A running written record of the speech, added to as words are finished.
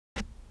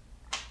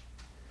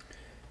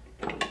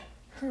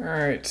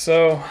Alright,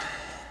 so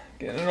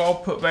getting it all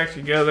put back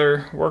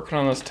together, working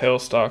on this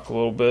tailstock a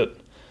little bit.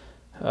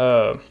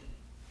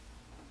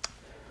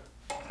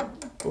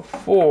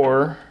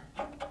 Before,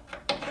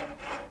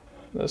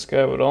 this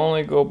guy would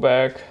only go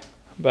back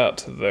about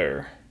to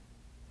there.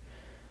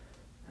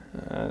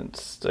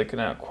 It's sticking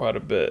out quite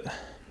a bit.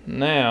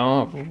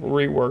 Now, I've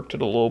reworked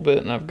it a little bit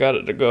and I've got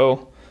it to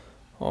go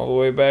all the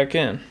way back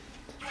in.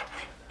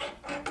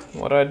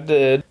 What I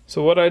did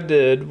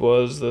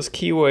was this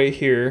keyway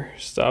here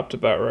stopped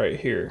about right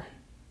here.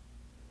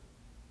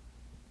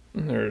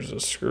 And there's a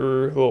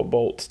screw, little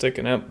bolt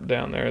sticking up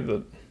down there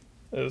that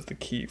is the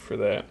key for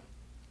that.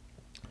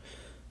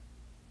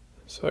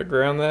 So I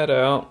ground that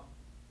out,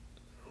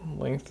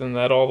 lengthen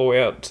that all the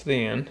way out to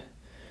the end,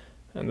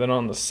 and then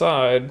on the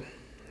side,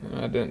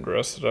 I didn't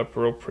dress it up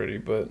real pretty,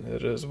 but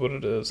it is what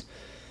it is.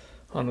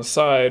 On the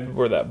side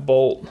where that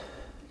bolt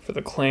for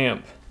the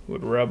clamp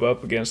would rub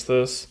up against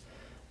this,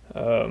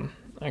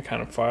 I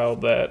kind of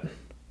filed that,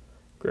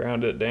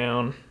 ground it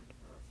down,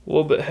 a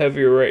little bit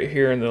heavier right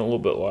here and then a little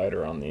bit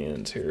lighter on the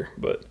ends here.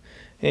 But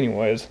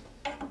anyways,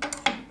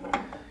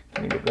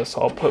 gonna get this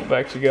all put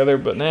back together,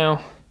 but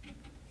now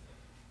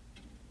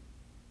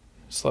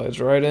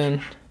slides right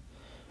in,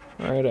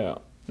 right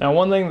out. Now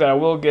one thing that I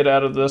will get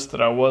out of this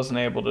that I wasn't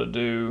able to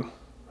do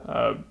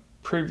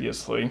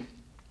previously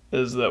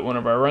is that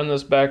whenever I run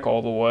this back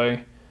all the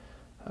way,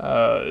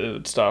 it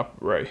would stop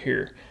right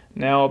here.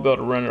 Now I'll be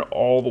able to run it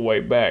all the way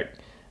back.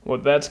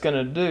 What that's going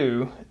to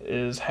do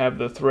is have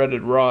the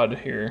threaded rod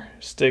here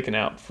sticking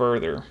out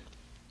further,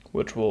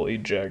 which will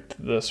eject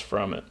this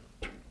from it.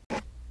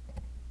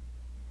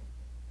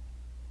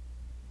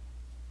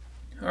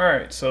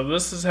 Alright, so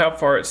this is how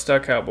far it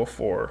stuck out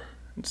before.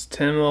 It's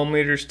 10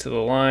 millimeters to the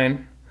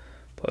line,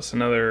 plus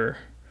another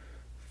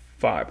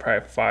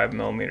probably 5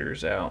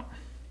 millimeters out.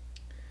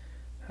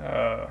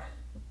 As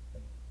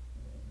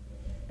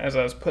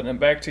I was putting it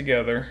back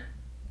together,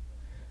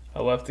 I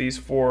left these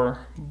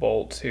 4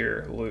 bolts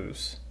here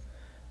loose.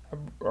 I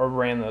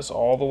ran this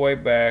all the way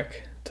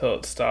back till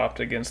it stopped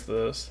against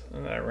this,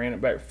 and then I ran it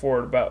back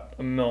forward about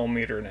 1.5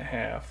 millimeters.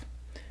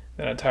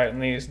 Then I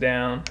tightened these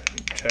down,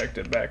 checked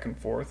it back and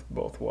forth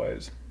both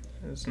ways.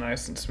 It's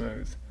nice and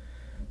smooth.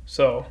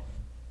 So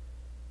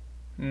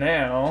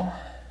now,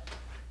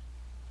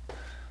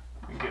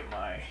 let me get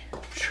my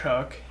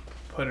chuck,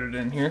 put it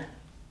in here,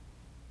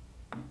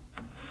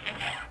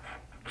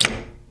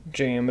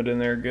 jam it in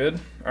there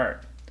good. Alright.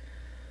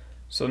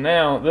 So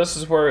now, this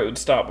is where it would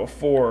stop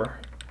before,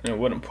 and it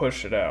wouldn't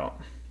push it out.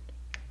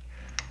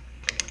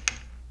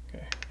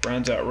 Okay,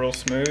 runs out real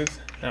smooth.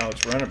 Now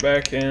let's run it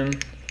back in,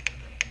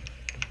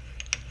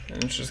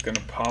 and it's just going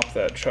to pop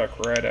that chuck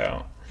right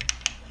out.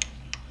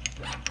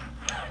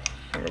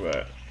 Look at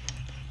that.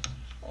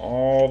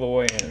 All the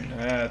way in.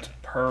 That's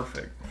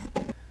perfect.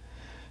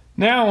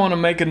 Now I want to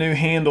make a new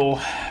handle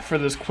for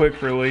this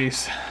quick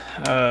release,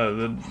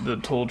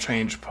 the tool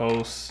change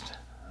post.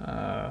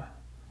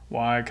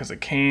 Why? Because I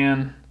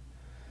can.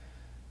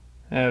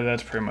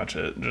 That's pretty much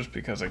it, just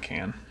because I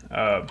can.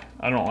 I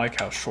don't like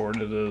how short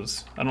it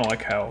is. I don't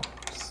like how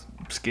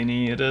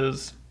skinny it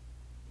is.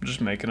 I'm just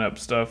making up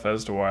stuff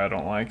as to why I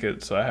don't like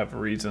it, so I have a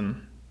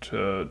reason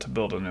to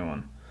build a new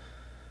one.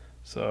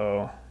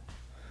 So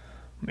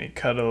let me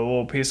cut a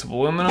little piece of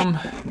aluminum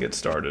and get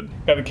started.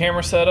 Got the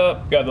camera set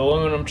up, got the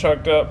aluminum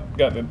chucked up,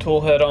 got the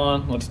tool head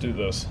on. Let's do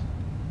this.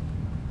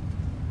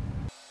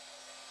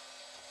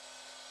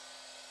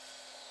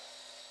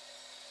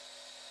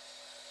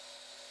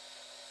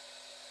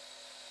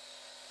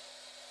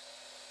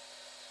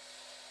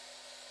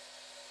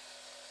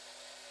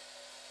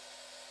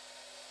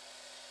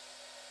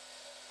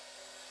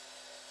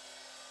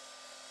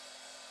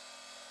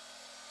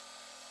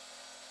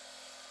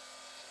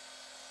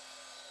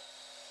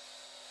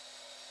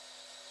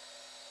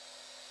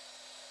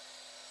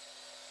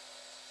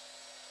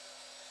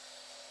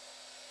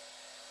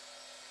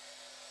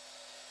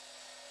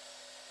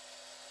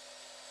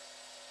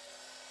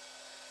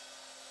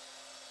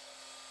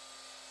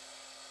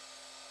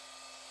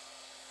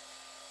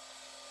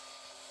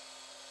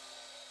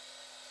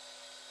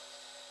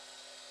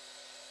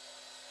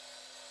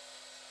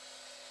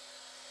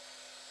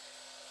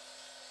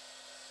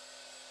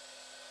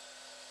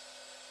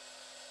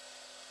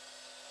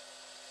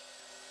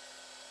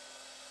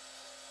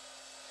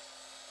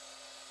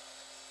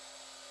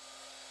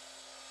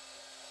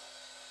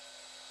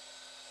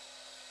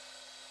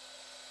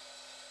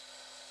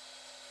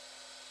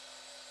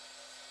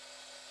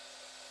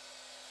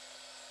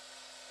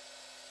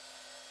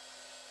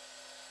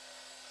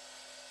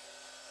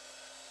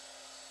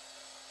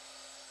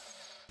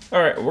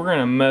 Alright, we're going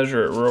to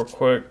measure it real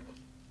quick.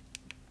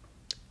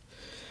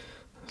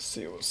 Let's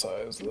see what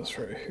size this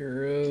right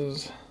here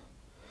is.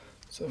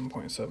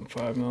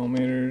 7.75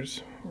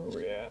 millimeters. Where are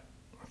we at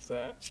with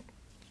that?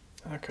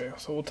 Okay,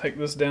 so we'll take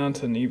this down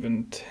to an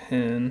even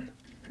 10.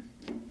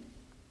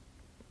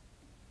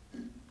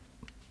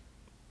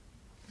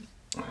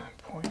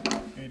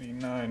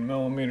 0.89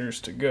 millimeters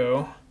to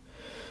go.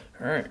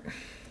 Alright.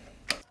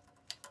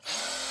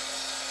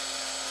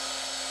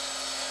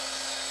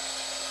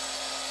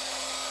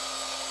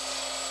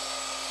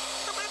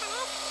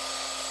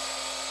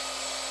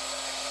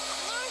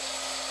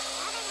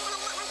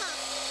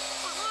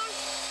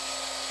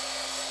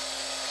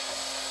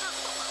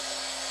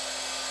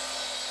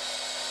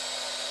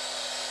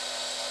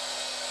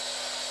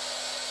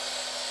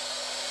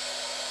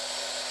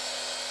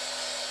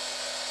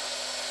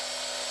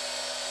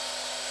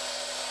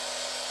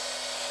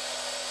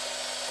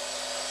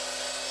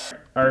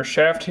 Our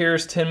shaft here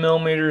is 10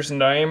 millimeters in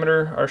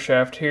diameter. Our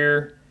shaft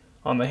here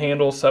on the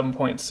handle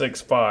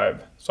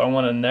 7.65. So I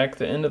want to neck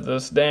the end of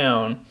this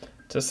down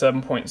to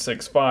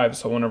 7.65,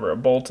 so whenever it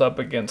bolts up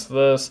against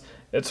this,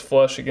 it's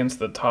flush against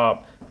the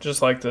top,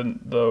 just like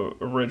the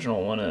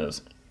original one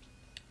is.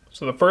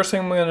 So the first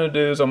thing I'm going to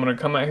do is I'm going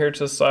to come out here to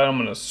the side, I'm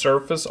going to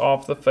surface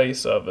off the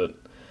face of it.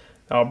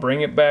 I'll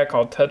bring it back,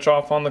 I'll touch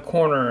off on the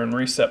corner and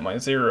reset my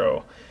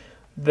zero.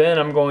 Then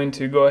I'm going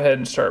to go ahead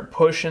and start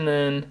pushing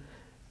in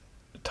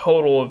a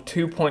total of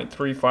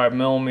 2.35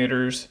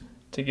 millimeters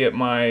to get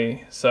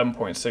my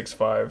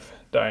 7.65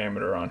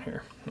 diameter on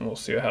here. And we'll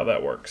see how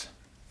that works.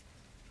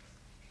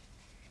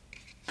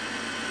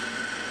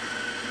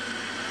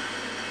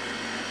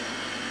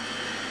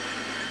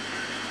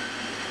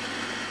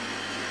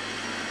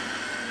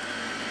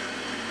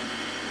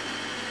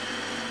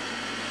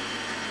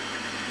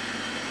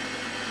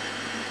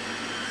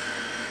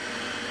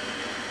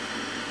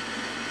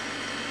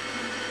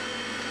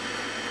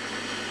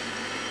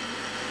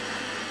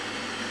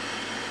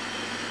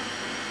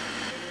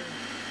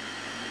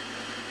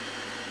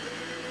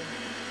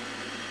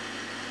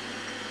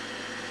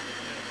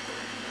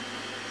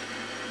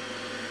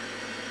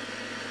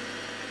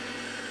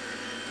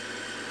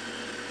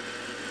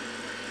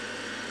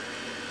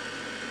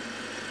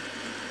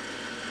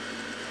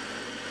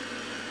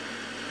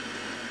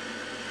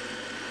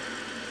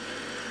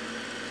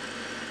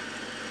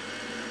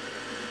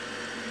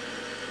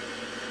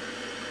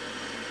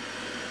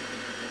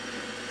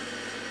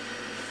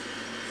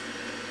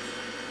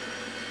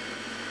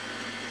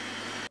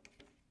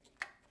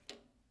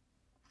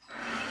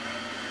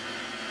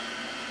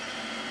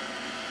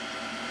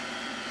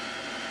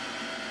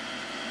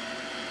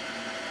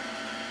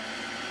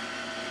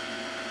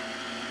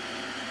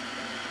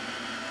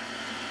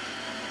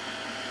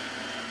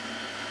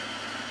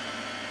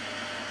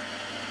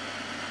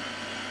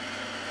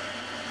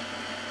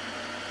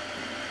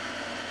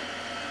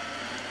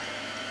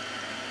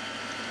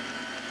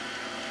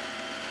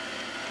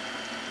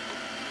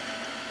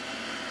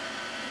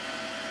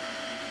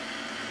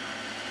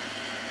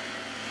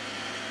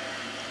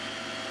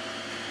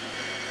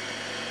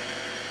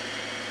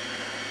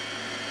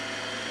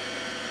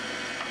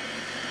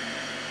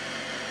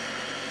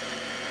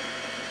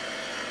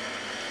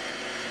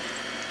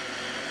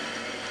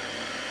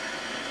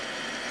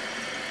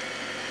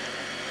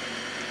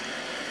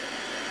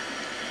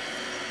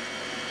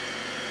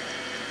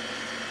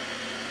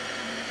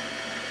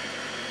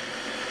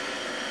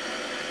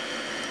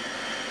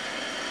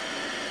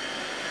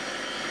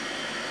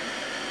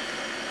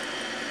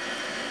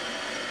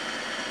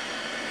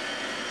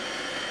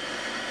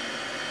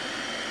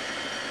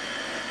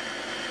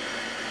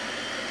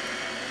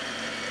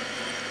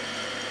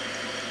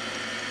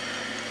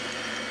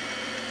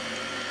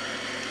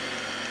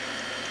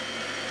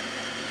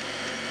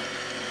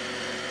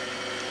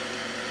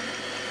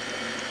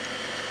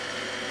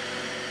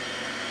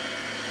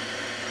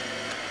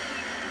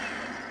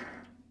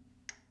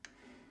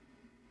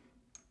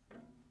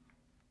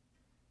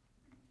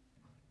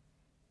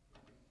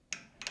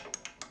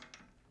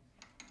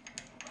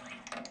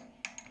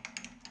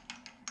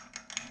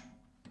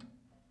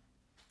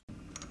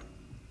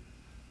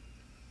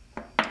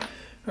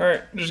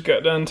 Alright, just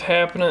got done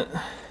tapping it.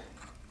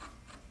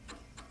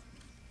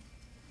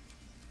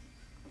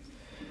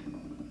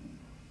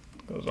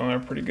 Goes on there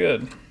pretty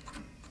good.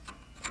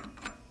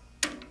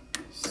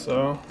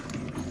 So,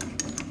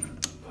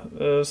 put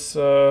this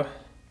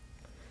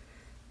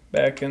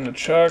back in the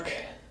chuck,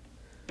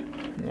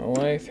 in the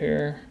lathe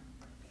here.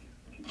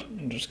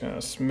 I'm just going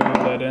to smooth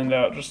that end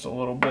out just a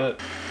little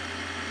bit.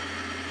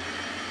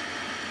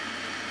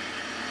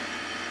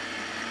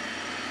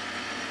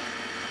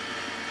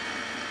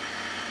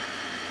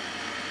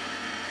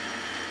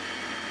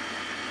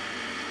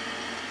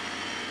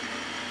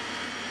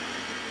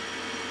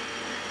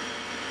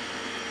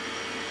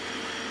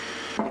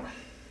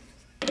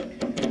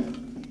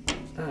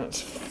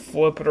 Let's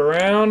flip it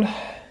around.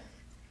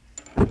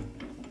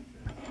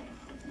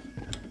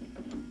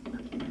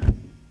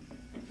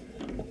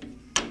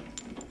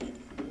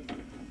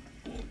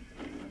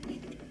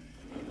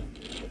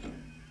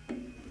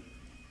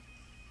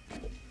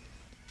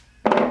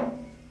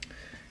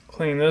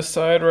 Clean this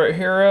side right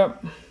here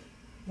up.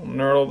 We'll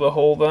knurl the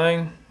whole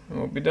thing and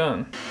we'll be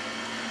done.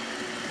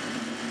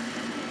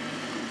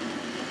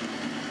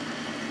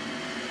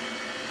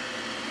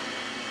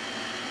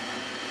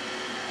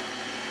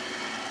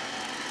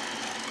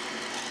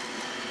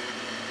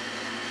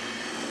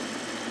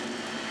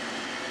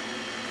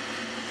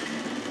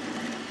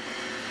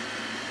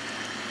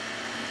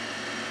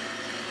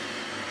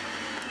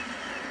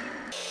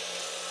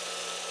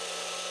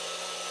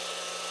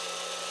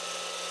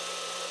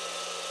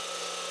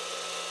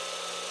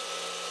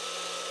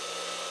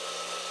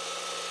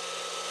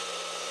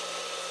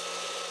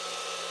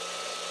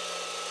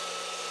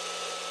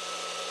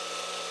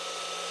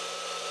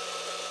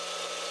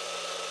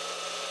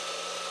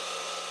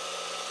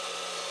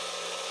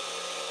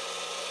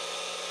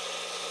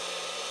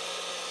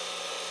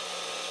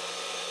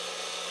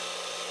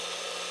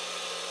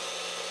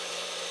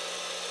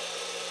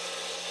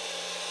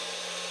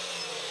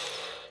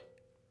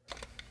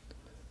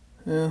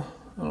 Yeah,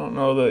 I don't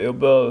know that you'll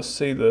be able to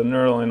see the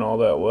knurling all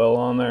that well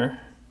on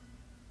there.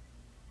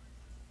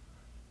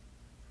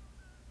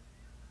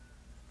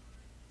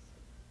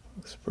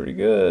 Looks pretty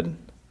good.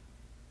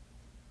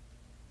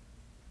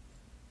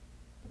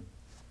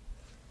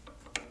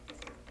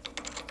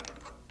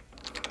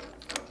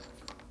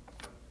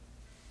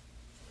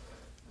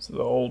 This is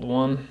the old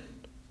one.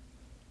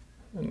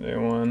 The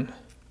new one.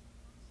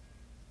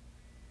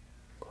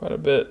 Quite a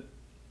bit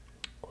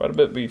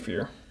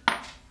beefier.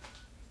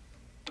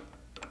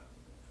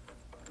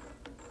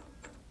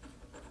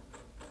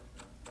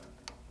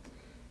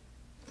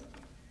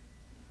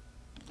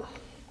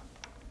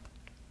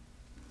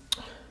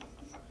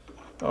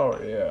 Oh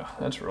yeah,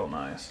 that's real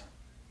nice.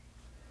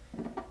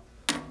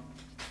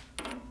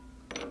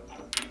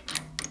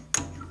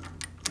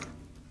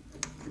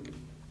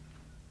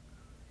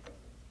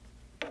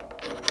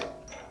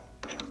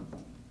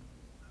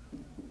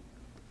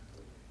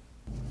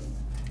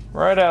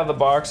 Right out of the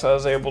box, I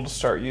was able to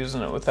start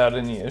using it without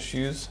any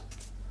issues.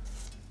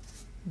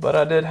 But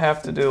I did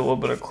have to do a little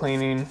bit of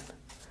cleaning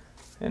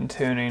and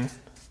tuning.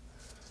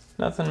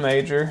 Nothing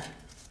major,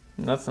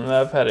 nothing that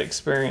I've had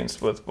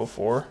experience with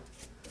before.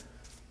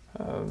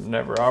 I've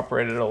never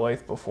operated a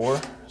lathe before,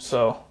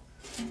 so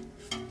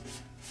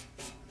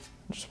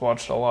just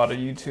watched a lot of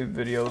YouTube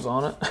videos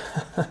on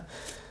it.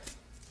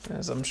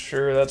 As I'm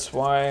sure that's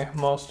why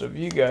most of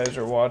you guys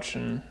are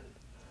watching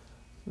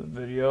the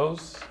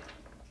videos,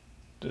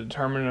 to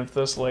determine if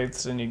this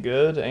lathe's any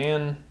good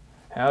and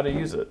how to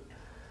use it.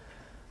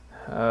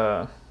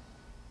 Yeah,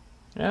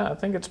 I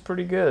think it's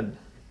pretty good.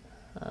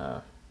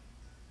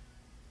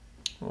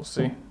 We'll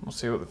see. We'll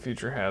see what the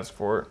future has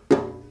for it.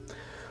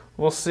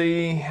 We'll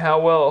see how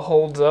well it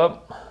holds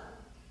up.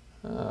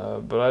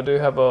 But I do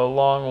have a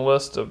long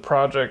list of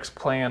projects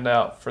planned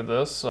out for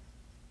this.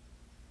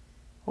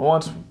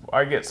 Once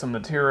I get some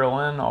material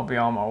in, I'll be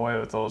on my way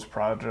with those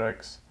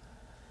projects.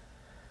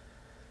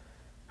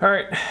 All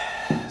right,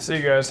 see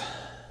you guys.